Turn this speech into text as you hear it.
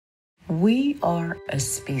We are a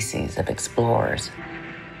species of explorers,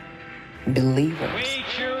 believers. We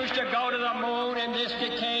choose to go to the moon in this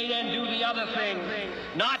decade and do the other things,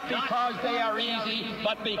 not because they are easy,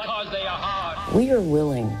 but because they are hard. We are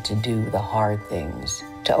willing to do the hard things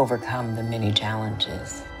to overcome the many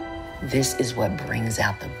challenges. This is what brings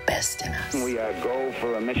out the best in us. We go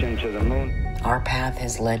for a mission to the moon. Our path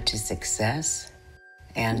has led to success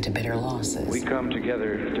and to bitter losses. We come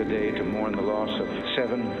together today to mourn the loss of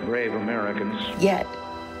 7 brave Americans. Yet,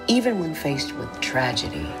 even when faced with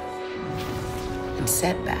tragedy and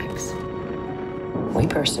setbacks, we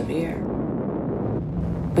persevere.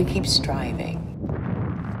 We keep striving.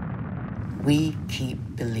 We keep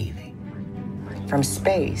believing. From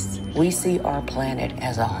space, we see our planet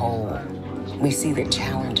as a whole. We see the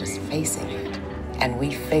challenges facing it, and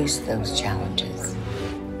we face those challenges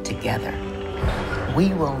together.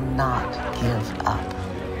 We will not give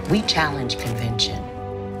up. We challenge convention.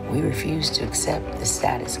 We refuse to accept the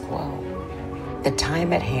status quo. The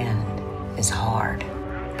time at hand is hard,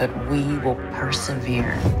 but we will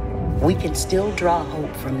persevere. We can still draw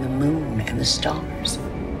hope from the moon and the stars,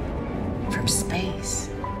 from space,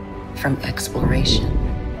 from exploration.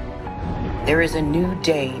 There is a new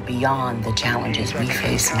day beyond the challenges we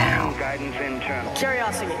face now.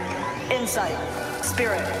 Curiosity, insight,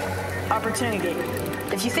 spirit, opportunity.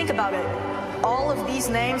 If you think about it, all of these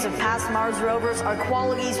names of past Mars rovers are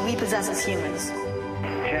qualities we possess as humans.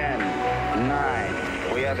 10,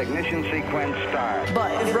 9, we have ignition sequence start.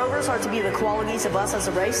 But if rovers are to be the qualities of us as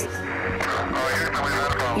a race,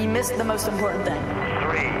 we missed the most important thing.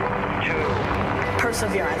 3, 2,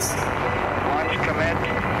 perseverance. launch commit,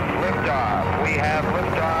 liftoff. We have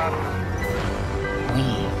liftoff.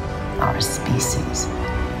 We are a species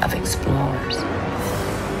of explorers.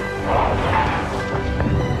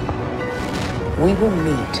 We will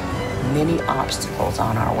meet many obstacles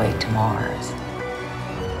on our way to Mars.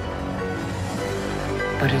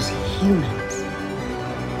 But as humans,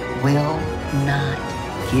 will not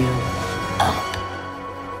give up.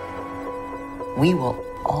 We will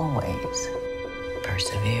always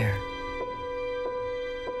persevere.